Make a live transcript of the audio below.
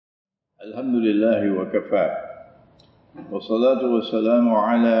الحمد لله وكفى والصلاة والسلام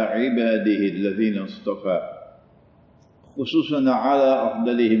على عباده الذين اصطفى خصوصا على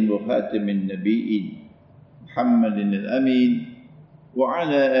أفضلهم وخاتم النبيين محمد الأمين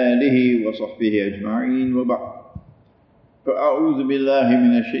وعلى آله وصحبه أجمعين وبعد فأعوذ بالله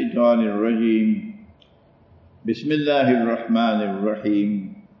من الشيطان الرجيم بسم الله الرحمن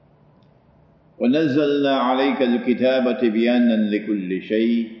الرحيم ونزلنا عليك الكتاب تبيانا لكل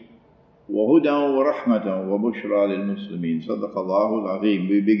شيء وهدى ورحمة وبشرى للمسلمين صدق الله العظيم.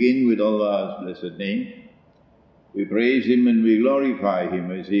 We begin with Allah's blessed name. We praise Him and we glorify Him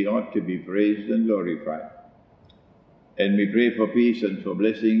as He ought to be praised and glorified. And we pray for peace and for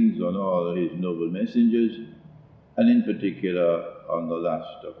blessings on all His noble messengers, and in particular on the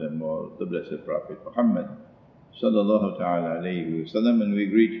last of them all, the blessed Prophet Muhammad sallallahu ta'ala alayhi wa sallam. And we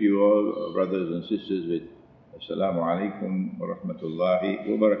greet you all, our brothers and sisters, with Assalamu alaikum wa rahmatullahi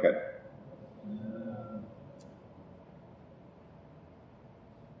wa barakatuh.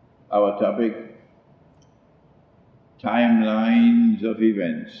 Our topic, timelines of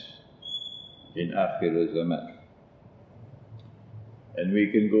events in Akhir Al Zaman. And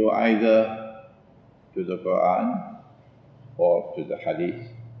we can go either to the Quran or to the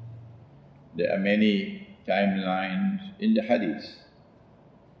Hadith. There are many timelines in the Hadith,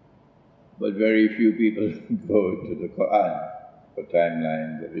 but very few people go to the Quran for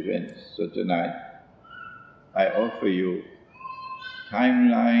timelines of events. So tonight, I offer you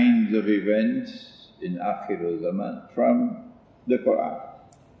timelines of events in Akhir Al Zaman from the Quran.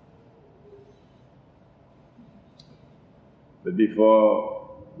 But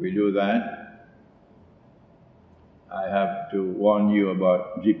before we do that, I have to warn you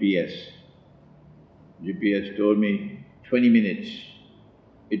about GPS. GPS told me 20 minutes.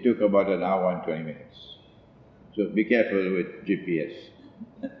 It took about an hour and 20 minutes. So be careful with GPS.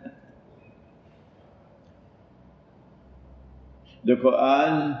 The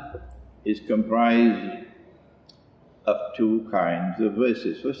Quran is comprised of two kinds of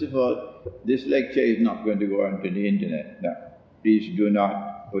verses. First of all, this lecture is not going to go onto the internet. No, please do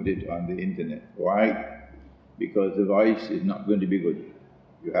not put it on the internet. Why? Because the voice is not going to be good.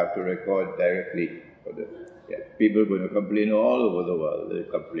 You have to record directly for the... People are going to complain all over the world. They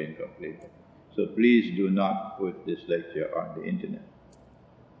complain. So please do not put this lecture on the internet.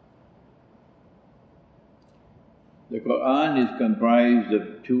 The Quran is comprised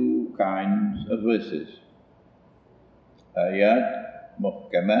of two kinds of verses. Ayat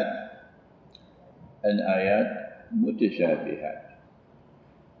muhkamat and ayat mutashabihat.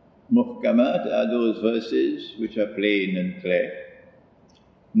 Muhkamat are those verses which are plain and clear.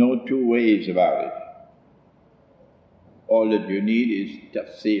 No two ways about it. All that you need is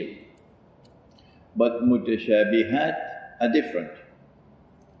tafsir. But mutashabihat are different.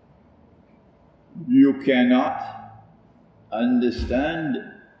 You cannot understand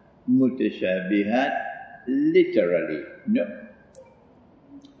mutashabihat literally. No.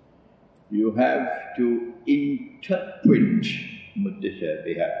 You have to interpret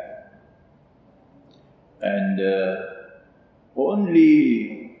mutashabihat. And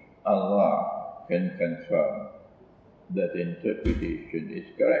only Allah can confirm that interpretation is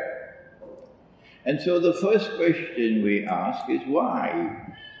correct. And so the first question we ask is why?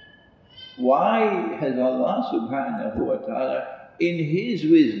 Why has Allah subhanahu wa ta'ala, in His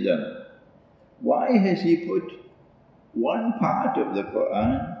wisdom, why has He put one part of the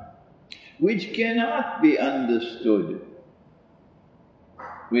Quran which cannot be understood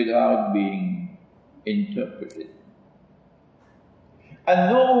without being interpreted?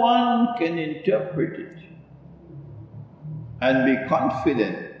 And no one can interpret it and be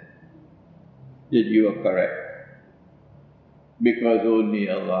confident that you are correct, because only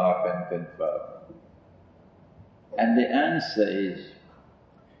Allah can confirm. And the answer is,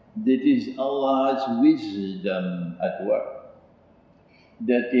 that is Allah's wisdom at work,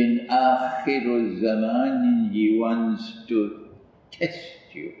 that in Akhir Al Zaman He wants to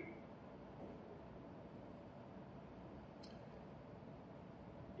test you.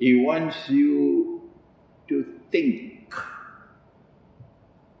 He wants you to think.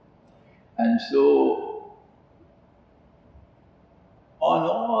 And so, on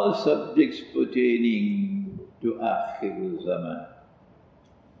all subjects pertaining to Akhir Al Zaman,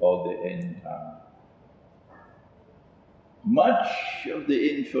 or the end time, much of the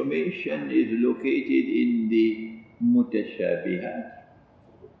information is located in the mutashabihat.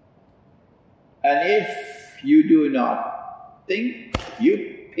 And if you do not think,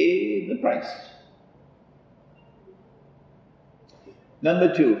 you pay the price.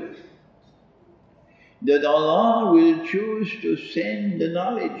 Number two, that Allah will choose to send the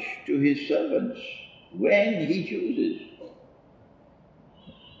knowledge to His servants when He chooses.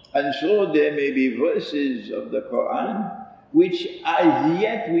 And so there may be verses of the Quran which as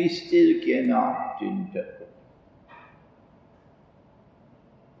yet we still cannot interpret.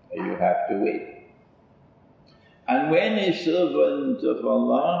 You have to wait. And when a servant of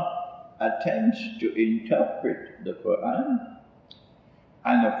Allah attempts to interpret the Quran,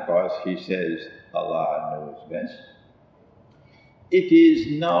 and of course he says Allah knows best, it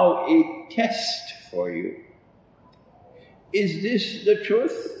is now a test for you. Is this the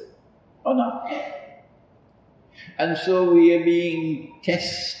truth or not? And so we are being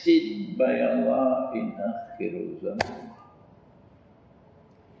tested by Allah in Akhir Al Zaman.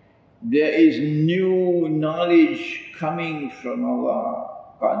 There is new knowledge coming from Allah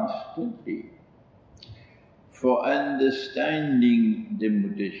constantly for understanding the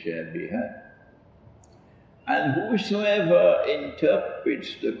mutashabihat. And whosoever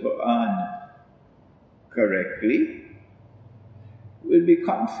interprets the Quran correctly will be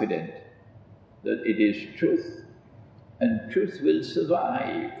confident that it is truth, and truth will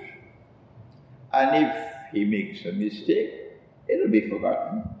survive. And if he makes a mistake, it will be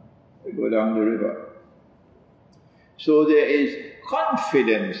forgotten. It will go down the river. So there is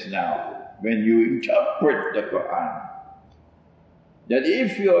confidence now when you interpret the Quran, that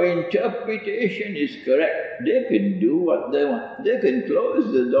if your interpretation is correct, they can do what they want. They can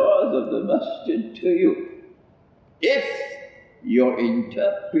close the doors of the masjid to you. If your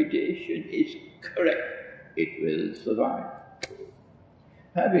interpretation is correct, it will survive.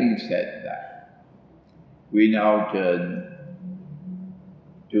 Having said that, we now turn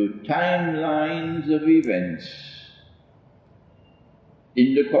to timelines of events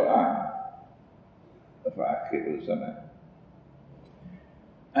in the Quran of Akhir Al Zaman.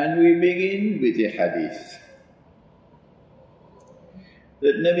 And we begin with a hadith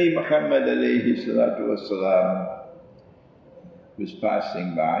that Nabi Muhammad alayhi salatu wasalam was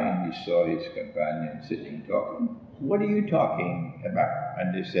passing by and he saw his companion sitting talking. What are you talking about?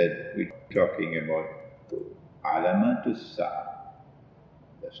 And they said, we're talking about alamatus sa'a,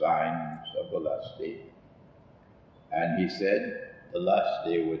 the signs of the last day. And he said, the last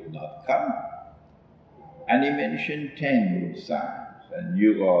day would not come. And he mentioned 10 signs, and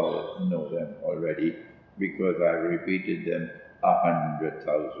you all know them already because I repeated them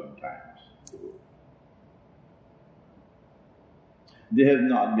 100,000 times. They have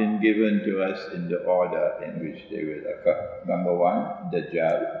not been given to us in the order in which they will occur. Number 1,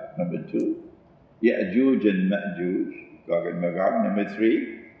 Dajjal. Number 2, Ya'juj and Ma'juj, Gog and Magog. Number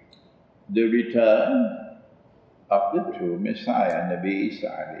 3, the return of the true Messiah, Nabi Isa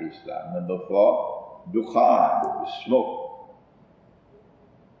alayhi salam. Number 4, Dukhan, smoke.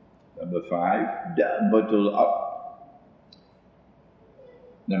 Number 5, Da'batul Ard.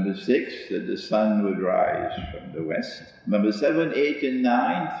 Number 6, that the sun would rise from the west. Number 7, 8 and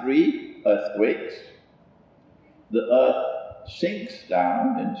 9, 3 earthquakes. The earth sinks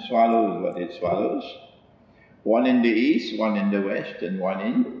down and swallows what it swallows. 1 in the east, 1 in the west, and 1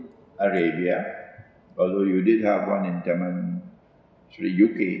 in Arabia. Although you did have 1 in Taman,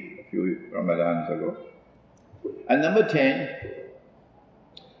 UK, a few Ramadans ago. And number 10,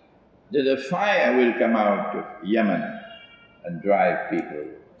 that a fire will come out of Yemen and drive people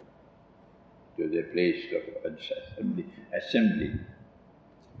to their place of assembly.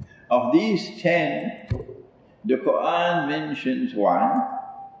 Of these 10, the Quran mentions 1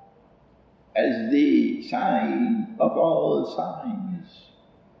 as the sign of all signs.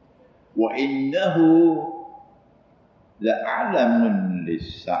 وَإِنَّهُ لَعَلَمٌ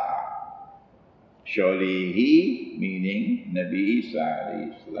لِلسَّاعَةِ. Surely he, meaning Nabi Isa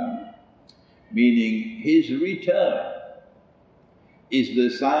alayhi salam, meaning his return, is the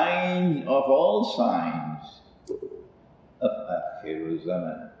sign of all signs of Akhir Al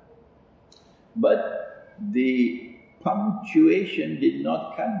Zaman. But the punctuation did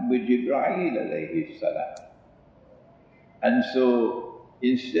not come with Jibreel alayhi salam. And so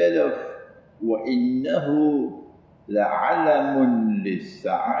instead of وَإِنَّهُ لَعَلَمٌ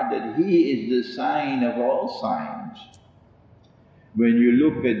لِلسَّاعَةِ, that he is the sign of all signs. When you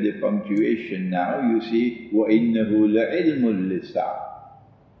look at the punctuation now, you see وَإِنَّهُ لَعِلْمٌ لِلسَّاعَةِ,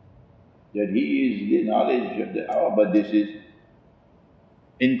 that he is the knowledge of the hour. But this is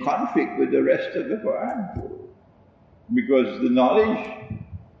in conflict with the rest of the Quran, because the knowledge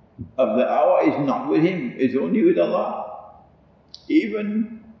of the hour is not with him, it's only with Allah.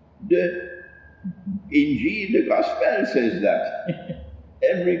 Even the Injil, the Gospel says that.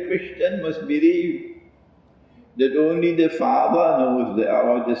 Every Christian must believe that only the father knows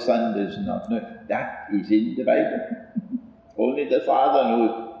or the son does not know. That is in the Bible. Only the father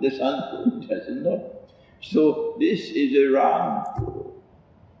knows, the son doesn't know. So this is a wrong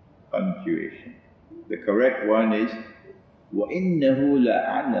punctuation. The correct one is وَإِنَّهُ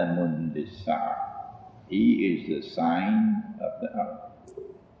لَعَلَمٌ لِلسَّاعَةِ. He is the sign of the hour.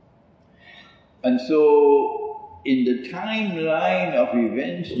 And so, in the timeline of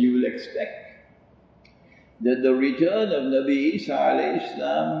events, you will expect that the return of Nabi Isa alayhi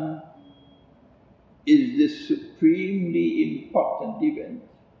salam is the supremely important event.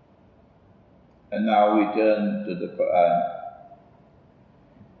 And now we turn to the Quran.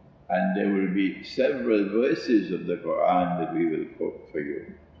 And there will be several verses of the Quran that we will quote for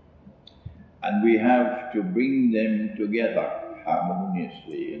you. And we have to bring them together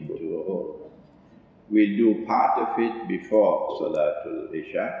harmoniously into a whole. We'll do part of it before Salatul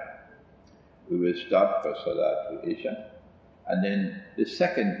Isha. We will stop for Salatul Isha. And then the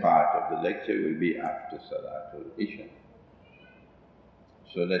second part of the lecture will be after Salatul Isha.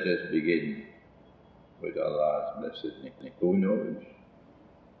 So let us begin with Allah's blessed name. Who knows?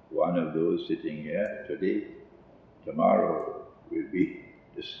 One of those sitting here today, tomorrow will be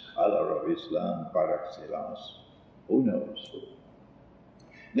the scholar of Islam par excellence. Who knows?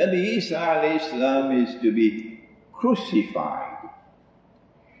 Nabi Isa alayhi salam is to be crucified.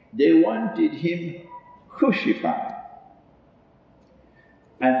 They wanted him crucified.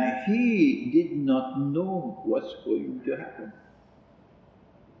 And he did not know what's going to happen.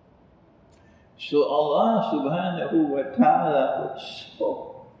 So Allah subhanahu wa ta'ala spoke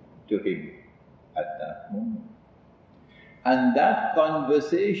to him at that moment. And that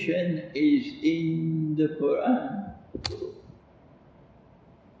conversation is in the Quran.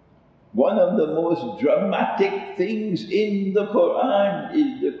 One of the most dramatic things in the Quran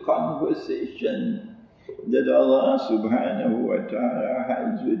is the conversation that Allah subhanahu wa ta'ala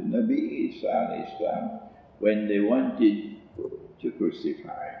has with Nabi Isa alayhi salam when they wanted to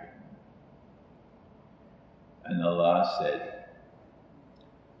crucify him. And Allah said,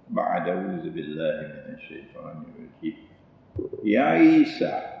 بعد أعوذ بالله من الشيطان الرجيم Ya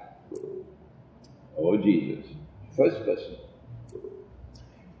Isa, O Jesus, first person,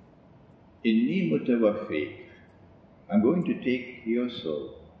 Inni mutawaffik, I'm going to take your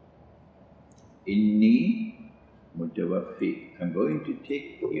soul. Inni mutawaffik, I'm going to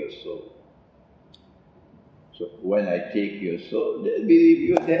take your soul. So when I take your soul, they'll believe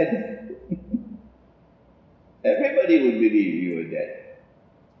you're dead. Everybody would believe you are dead.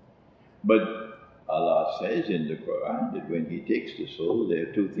 But Allah says in the Quran that when He takes the soul, there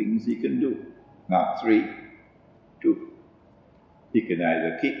are two things He can do. Not three, two. He can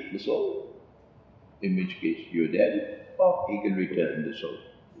either keep the soul, in which case you're dead, or He can return the soul.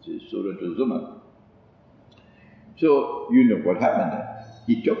 This is Surah Al Zaman. So, you know what happened there.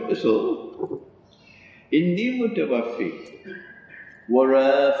 He took the soul. Inni mutawaffik wa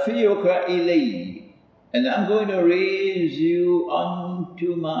rafi'uka ilayhi. And I'm going to raise you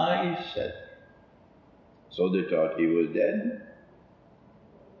unto myself. So they thought he was dead.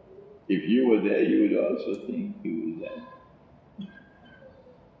 If you were there, you would also think he was dead.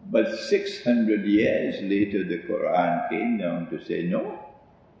 But 600 years later, the Quran came down to say, no,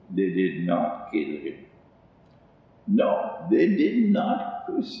 they did not kill him. No, they did not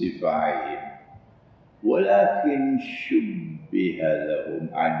crucify him. وَلَكِنْ شُبِّهَ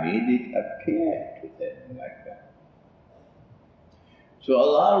لَهُمْ, I made it appear to them like that. So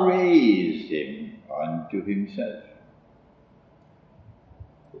Allah raised him unto Himself.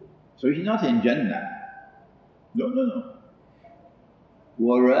 So he's not in Jannah. No.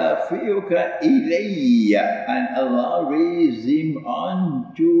 وَرَافِعُكَ إِلَيَّ, and Allah raised him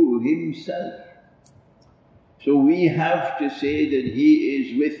unto Himself. So we have to say that He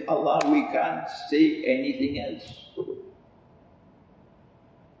is with Allah. We can't say anything else.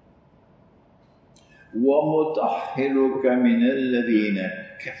 وَمُطَهِّرُكَ مِنَ الَّذِينَ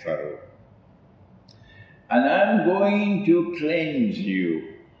كَفَرُوا, and I'm going to cleanse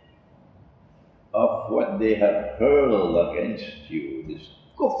you of what they have hurled against you, this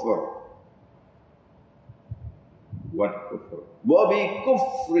kufr. What kufr?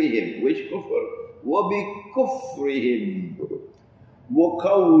 وَبِكُفْرِهِمْ, which kufr? وَبِكُفْرِهِمْ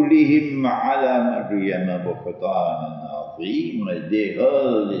وَقَوْلِهِمْ عَلَى مَرْيَمَ بُهْتَانًا عَظِيمًا. They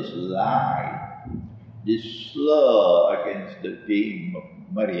hurl this lie, this slur against the name of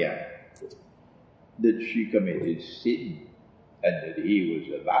Maryam, that she committed sin and that he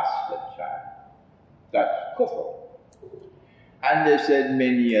was a bastard child. That's kufr. And they said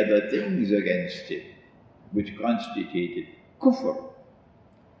many other things against him, which constituted kufr.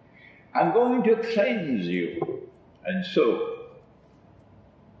 I'm going to cleanse you And so,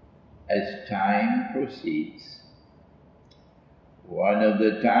 as time proceeds, one of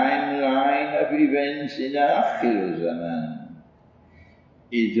the timeline of events in Akhir Al Zaman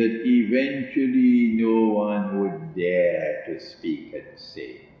is that eventually no one would dare to speak and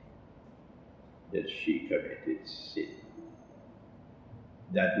say that she committed sin.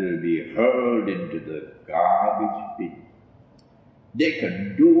 That will be hurled into the garbage bin. They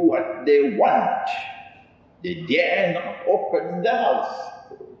can do what they want. They dare not open the mouth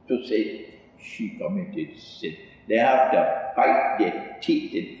to say she committed sin. They have to bite their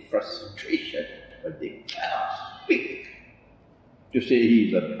teeth in frustration, but they cannot speak to say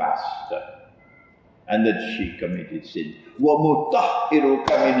he's a bastard and that she committed sin. وَمُطَهِّرُكَ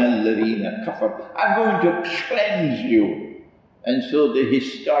مِنَ الَّذِينَ كَفَرُوا. I'm going to cleanse you. And so the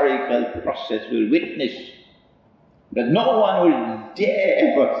historical process will witness that no one will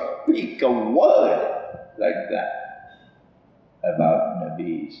dare but speak a word like that about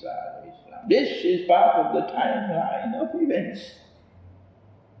Nabi Isa alayhi salam. This is part of the timeline of events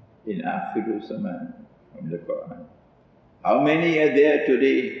in Akhir Al Zaman from the Quran. How many are there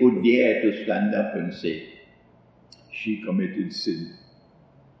today who dare to stand up and say, she committed sin?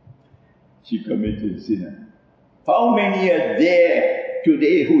 She committed sin. How many are there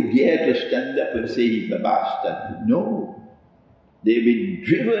today who dare to stand up and say he's a bastard? No. They've been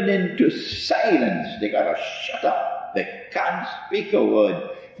driven into silence. They gotta shut up. They can't speak a word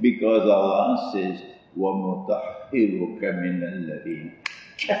because Allah says, وَمُطَهِّرُكَ مِنَ الَّذِينَ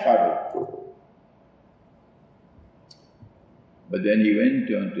كَفَرُوا. But then he went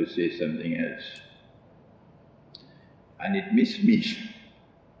on to say something else. And it missed me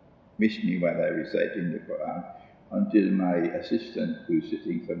while I recited the Quran, until my assistant, who is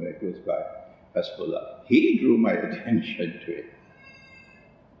sitting somewhere close by, Hasbullah, he drew my attention to it.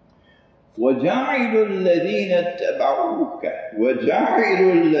 وَجَعِلُ الَّذِينَ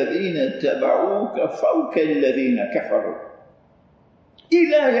اتَّبَعُوكَ فَوْقَ الَّذِينَ كَفَرُوا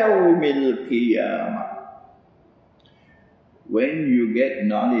إِلَى يَوْمِ الْقِيَامَةِ. When you get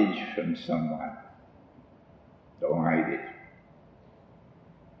knowledge from someone, don't hide it.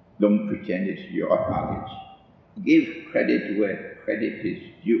 Don't pretend it's your knowledge. Give credit where credit is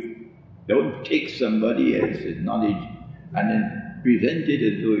due. Don't take somebody else's knowledge and then present it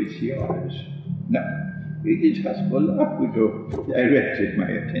as though it's yours. No. It is Hasbullah who directed my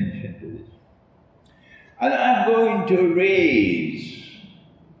attention to this. And I'm going to raise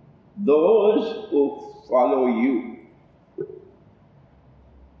those who follow you.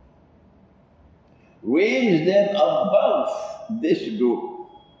 Raise them above this group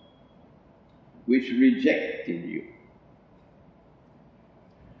which rejected you.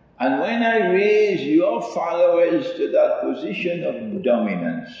 And when I raise your followers to that position of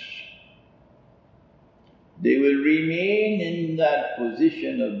dominance, they will remain in that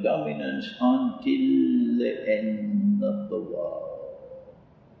position of dominance until the end of the world.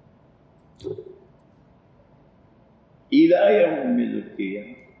 إِلَى يَوْمِ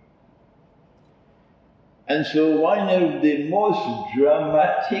الْقِيَامَةِ. And so one of the most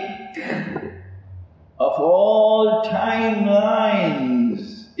dramatic of all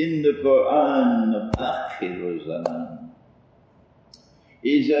timelines in the Quran of Akhir Al Zaman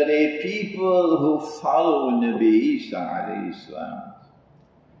is that a people who follow Nabi Isa alayhi salam,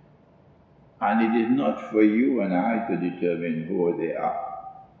 and it is not for you and I to determine who they are.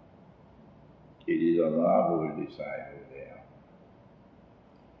 It is Allah who will decide who they are.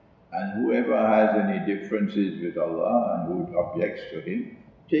 And whoever has any differences with Allah and who objects to Him,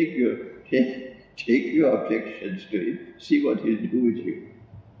 take your objections to Him, see what He'll do with you.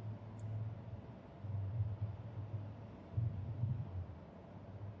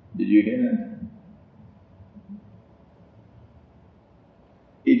 Did you hear that?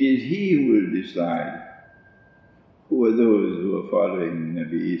 It is He who will decide who are those who are following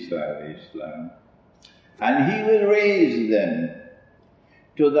Nabi Isa alayhi salam. And He will raise them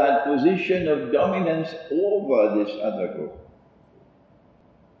to that position of dominance over this other group.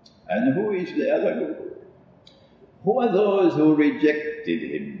 And who is the other group? Who are those who rejected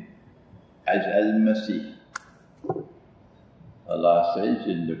Him as Al-Masih? Allah says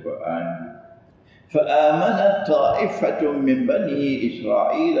in the Quran, فَآمَنَتْ طَائِفَةٌ مِّن بَنِي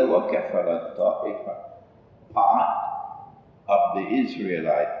إِسْرَائِيلَ وَكَفَرَتْ طَائِفَةٌ. Part of the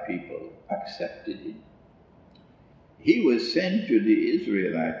Israelite people accepted Him. He was sent to the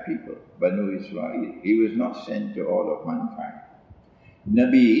Israelite people, Banu Israel. He was not sent to all of mankind.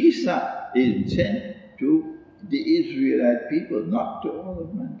 Nabi Isa is sent to the Israelite people, not to all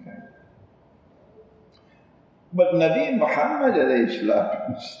of mankind. But Nabi Muhammad alayhi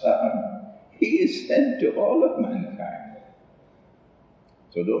salam, He is sent to all of mankind.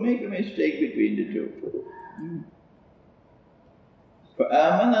 So don't make a mistake between the two.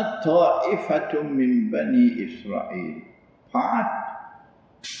 فَآمَنَتْ طَائِفَةٌ مِّن بَنِي إِسْرَائِيلِ. Part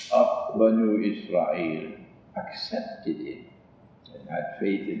of Banu Israel accepted him and had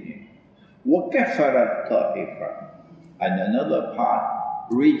faith in him. وَكَفَرَتْ طَائِفَةٌ. And another part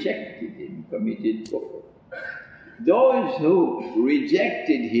rejected him, committed kufr. Those who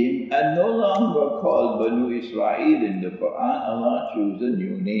rejected him are no longer called Banu Israel in the Quran. Allah chose a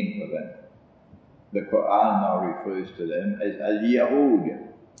new name for them. The Quran now refers to them as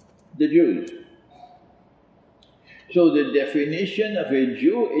Al-Yahud, the Jews. So the definition of a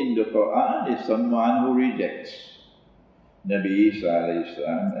Jew in the Quran is someone who rejects Nabi Isa alayhi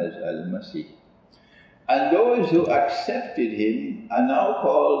salam as Al-Masih. And those who accepted him are now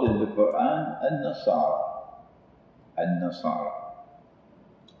called in the Quran Al-Nasara. Al-Nasara,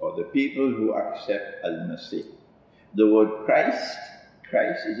 or the people who accept Al-Masih. The word Christ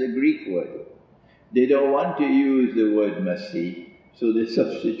is a Greek word. They don't want to use the word Masih, so they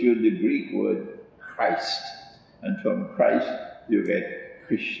substitute the Greek word Christ. And from Christ you get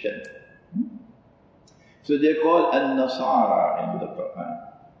Christian. So they're called Al-Nasara in the Quran.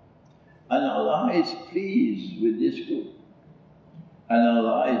 And Allah is pleased with this group. And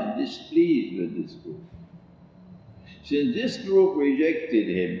Allah is displeased with this group. Since this group rejected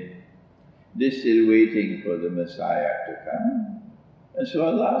him, they're still waiting for the Messiah to come. And so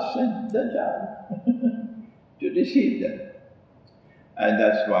Allah sent Dajjal to deceive them. And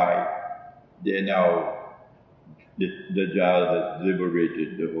that's why they now, Dajjal has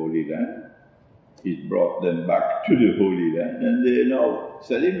liberated the Holy Land. He's brought them back to the Holy Land, and they're now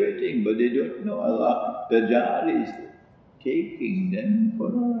celebrating, but they don't know Allah. Dajjal is taking them for a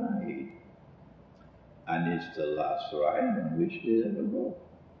ride. And it's the last ride on which they ever go.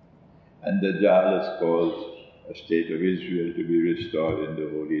 And Dajjal has caused a state of Israel to be restored in the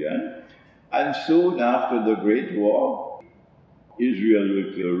Holy Land. And soon after the Great War, Israel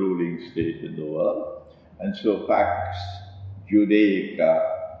will be a ruling state in the world. And so Pax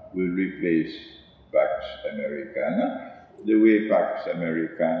Judaica will replace Pax Americana, the way Pax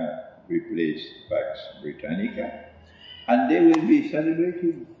Americana replaced Pax Britannica. And they will be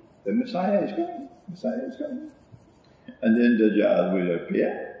celebrating the Messiah is coming. Messiah is coming. And then Dajjal will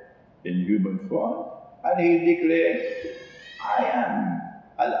appear in human form, and he'll declare, I am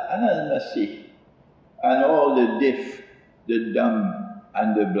Al-Masih. And all the deaf, the dumb,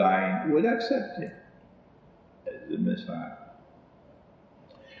 and the blind will accept him as the Messiah.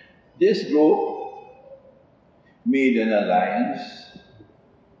 This group made an alliance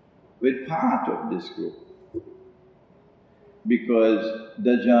with part of this group, because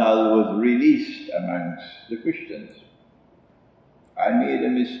Dajjal was released amongst the Christians. I made a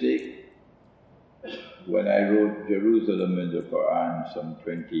mistake when I wrote Jerusalem in the Quran some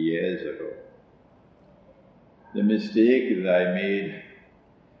 20 years ago. The mistake that I made,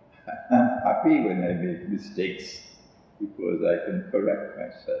 I'm happy when I make mistakes because I can correct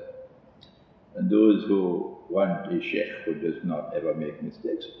myself. And those who want a sheikh who does not ever make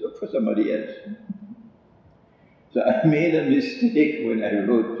mistakes, look for somebody else. So I made a mistake when I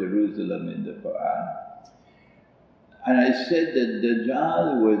wrote Jerusalem in the Quran. And I said that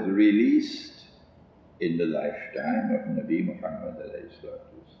Dajjal was released in the lifetime of Nabi Muhammad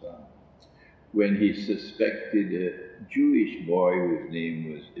when he suspected a Jewish boy whose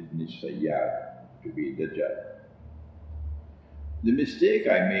name was Ibn Sayyad to be Dajjal. The mistake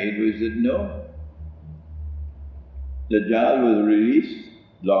I made was that no, Dajjal was released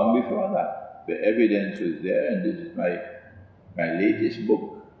long before that. The evidence was there, and this is my latest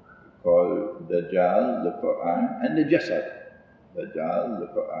book called Dajjal, the Quran and the Jasad. Dajjal, the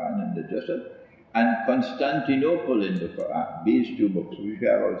Quran and the Jasad, and Constantinople in the Quran. These two books which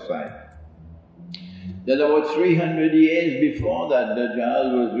are outside. That about 300 years before that,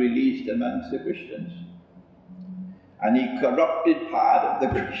 Dajjal was released amongst the Christians. And he corrupted part of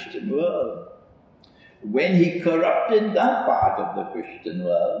the Christian world. When he corrupted that part of the Christian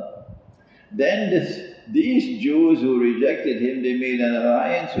world, then these Jews who rejected him, they made an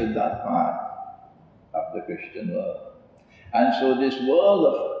alliance with that part of the Christian world. And so this world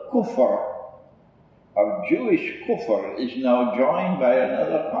of kufr, of Jewish kufr, is now joined by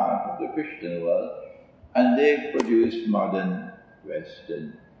another part of the Christian world, and they produce modern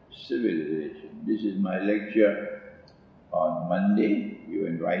Western civilization. This is my lecture on Monday. You're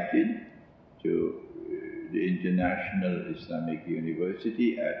invited to the International Islamic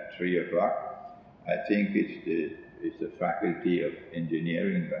University at 3 o'clock. I think it's the Faculty of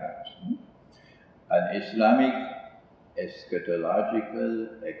Engineering, perhaps. An Islamic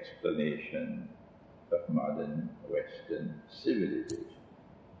eschatological explanation of modern Western civilization.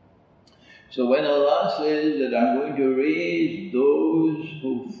 So when Allah says that I'm going to raise those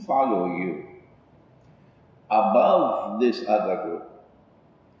who follow you above this other group,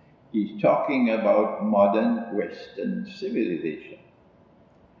 He's talking about modern Western civilization.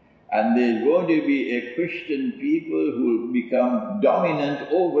 And there's going to be a Christian people who will become dominant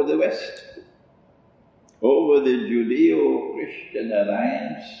over the West, over the Judeo-Christian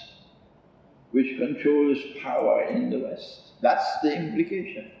alliance, which controls power in the West. That's the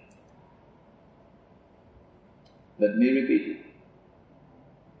implication. Let me repeat it.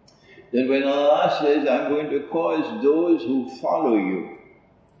 That when Allah says, I'm going to cause those who follow you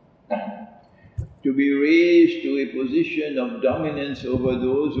to be raised to a position of dominance over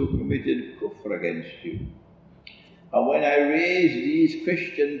those who committed kufr against you. And when I raise these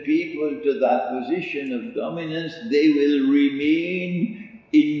Christian people to that position of dominance, they will remain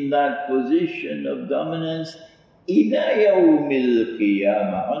in that position of dominance ila yawmil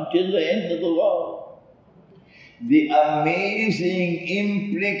qiyamah, until the end of the world. The amazing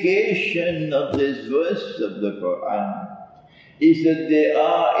implication of this verse of the Quran is that there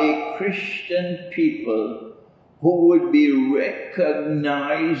are a Christian people who would be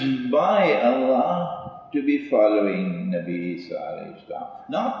recognized by Allah to be following Nabi Isa alayhi salam.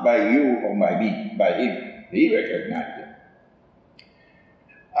 Not by you or by me, by him. He recognized him.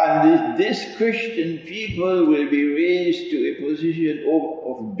 And this Christian people will be raised to a position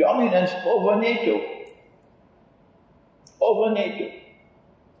of dominance over NATO. Over NATO.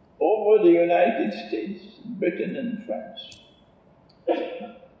 Over the United States, Britain and France.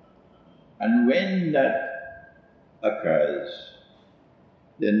 And when that occurs,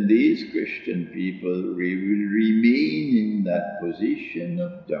 then these Christian people will remain in that position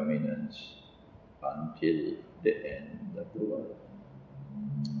of dominance until the end of the world.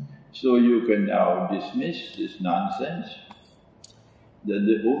 So you can now dismiss this nonsense that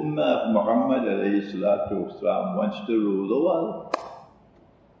the Ummah of Muhammad alayhi salatu wasalam wants to rule the world.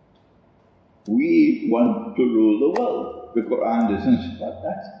 We want to rule the world. The Quran doesn't support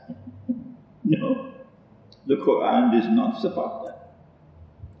that. No, the Quran does not support that.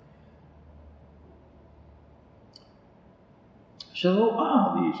 So who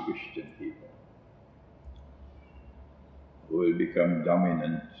are these Christian people who will become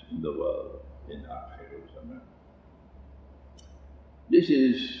dominant in the world in Akhir Al Zaman? This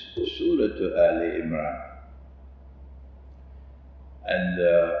is Surah Al-Imran.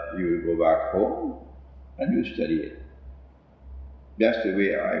 And you will go back home and you study it. That's the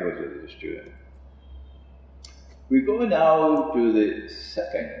way I was as a student. We go now to the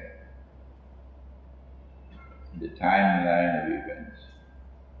second, the timeline of events.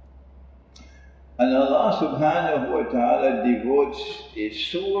 And Allah subhanahu wa ta'ala devotes a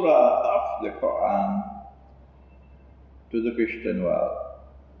surah of the Quran to the Christian world.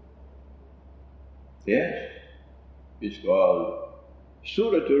 Yes, it's called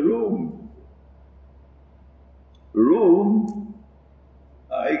Surah Rum. Rum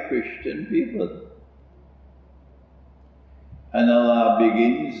are Christian people. And Allah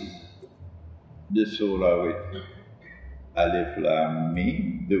begins the surah with Alif Lam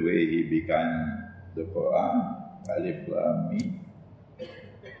Mim, the way He began the Quran, Alif Lam Mim.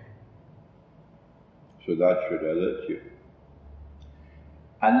 So that should alert you.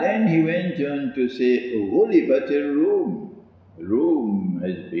 And then He went on to say, Ghulibat al-Rum. Rome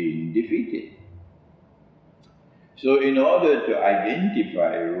has been defeated. So in order to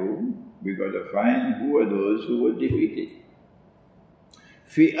identify Rome, we got to find who are those who were defeated.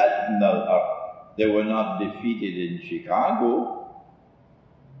 Fi adna al-ard. They were not defeated in Chicago.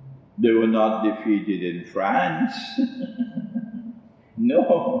 They were not defeated in France.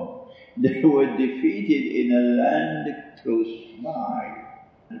 No, they were defeated in a land close by.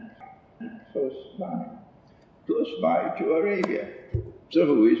 Close by to Arabia. So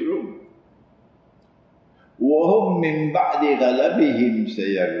who is Rome? وَهُمْ مِنْ بَعْدِ غَلَبِهِمْ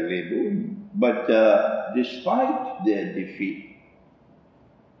سَيَغْلِبُونَ. But despite their defeat,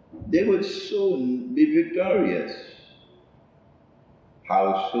 they will soon be victorious.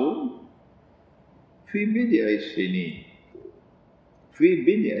 How soon? فِي بِضْعِ سِنِينَ. فِي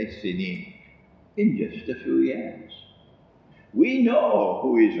بِضْعِ سِنِينَ. In just a few years. We know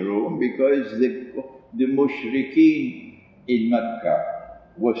who is Rome because the mushrikeen in Mecca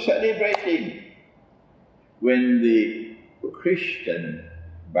were celebrating when the Christian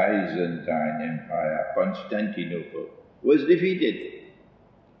Byzantine Empire, Constantinople, was defeated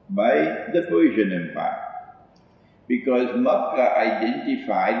by the Persian Empire, because Mecca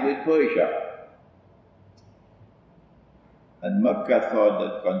identified with Persia. And Makkah thought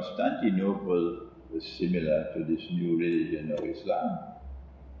that Constantinople was similar to this new religion of Islam.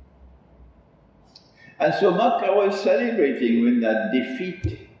 And so Makkah was celebrating when that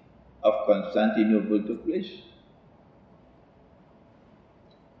defeat of Constantinople took place.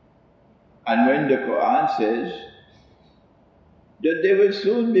 And when the Quran says that they will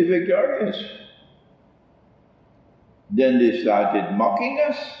soon be victorious, then they started mocking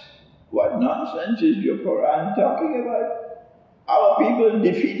us. What nonsense is your Quran talking about? Our people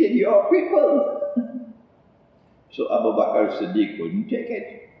defeated your people. So Abu Bakr Siddiq couldn't take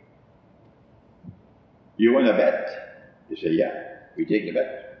it. You want a bet? They say, yeah, we take the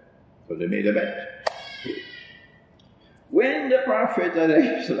bet. So they made a bet. When the Prophet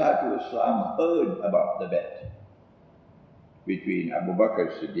ﷺ heard about the bet between Abu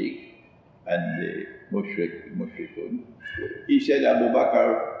Bakr Siddiq and the Mushrikun, he said, Abu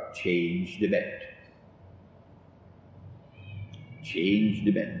Bakr, change the bet. Change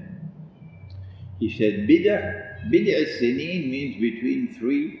the bet. He said, Bid'a Sinin means between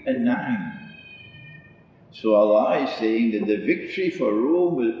 3 and 9. So Allah is saying that the victory for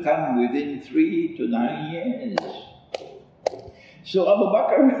Rome will come within 3 to 9 years. So Abu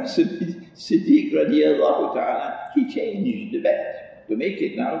Bakr Siddiq radiallahu ta'ala, he changed the bet to make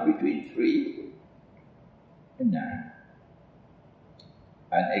it now between 3 and 9.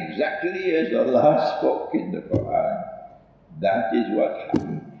 And exactly as Allah spoke in the Quran, that is what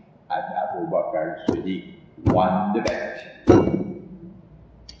happened. And Abu Bakr Siddiq won the bet.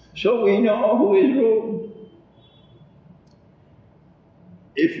 So we know who is Rome.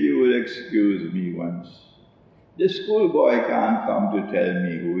 If you will excuse me once, the schoolboy can't come to tell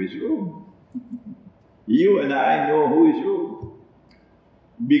me who is Rome. You and I know who is Rome.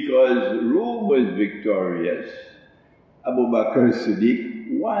 Because Rome was victorious, Abu Bakr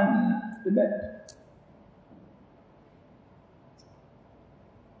Siddiq won the bet.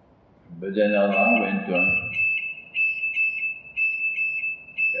 But then Allah went on.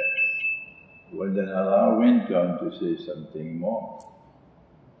 Well, then Allah went on to say something more.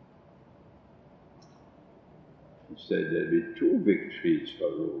 He said there will be 2 victories for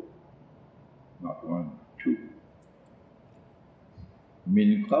Rome, not 1, 2.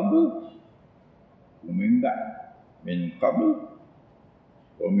 Min qabl wa min ba'd. Min qabl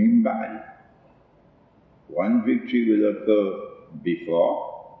wa min ba'd. One victory will occur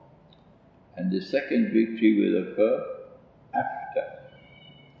before, and the second victory will occur after.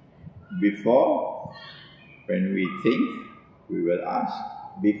 Before, when we think, we will ask,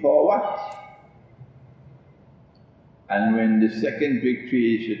 before what? And when the second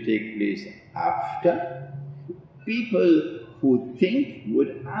victory is to take place after, people who think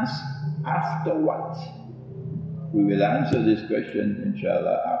would ask, after what? We will answer this question,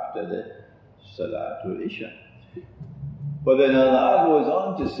 inshallah, after the Salatul Isha. But then Allah goes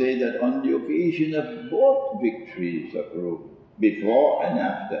on to say that on the occasion of both victories of Rome, before and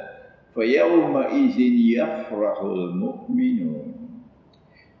after, فَيَوْمَئِذٍ يَفْرَحُ الْمُؤْمِنُونَ,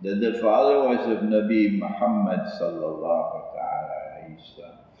 that the followers of Nabi Muhammad sallallahu ta'ala alayhi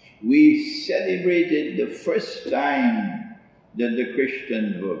wasallam, we celebrated the first time that the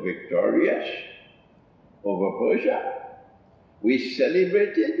Christians were victorious over Persia. We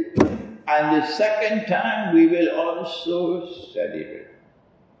celebrated, and the second time we will also celebrate.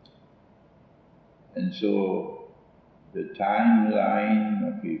 And so the timeline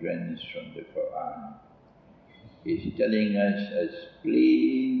of events from the Quran is telling us as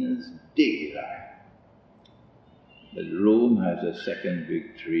plain as daylight that Rome has a second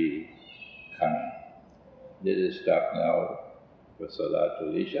victory coming. Let us stop now for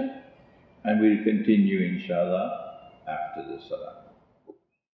Salatul Isha, and we'll continue inshallah after the Salah.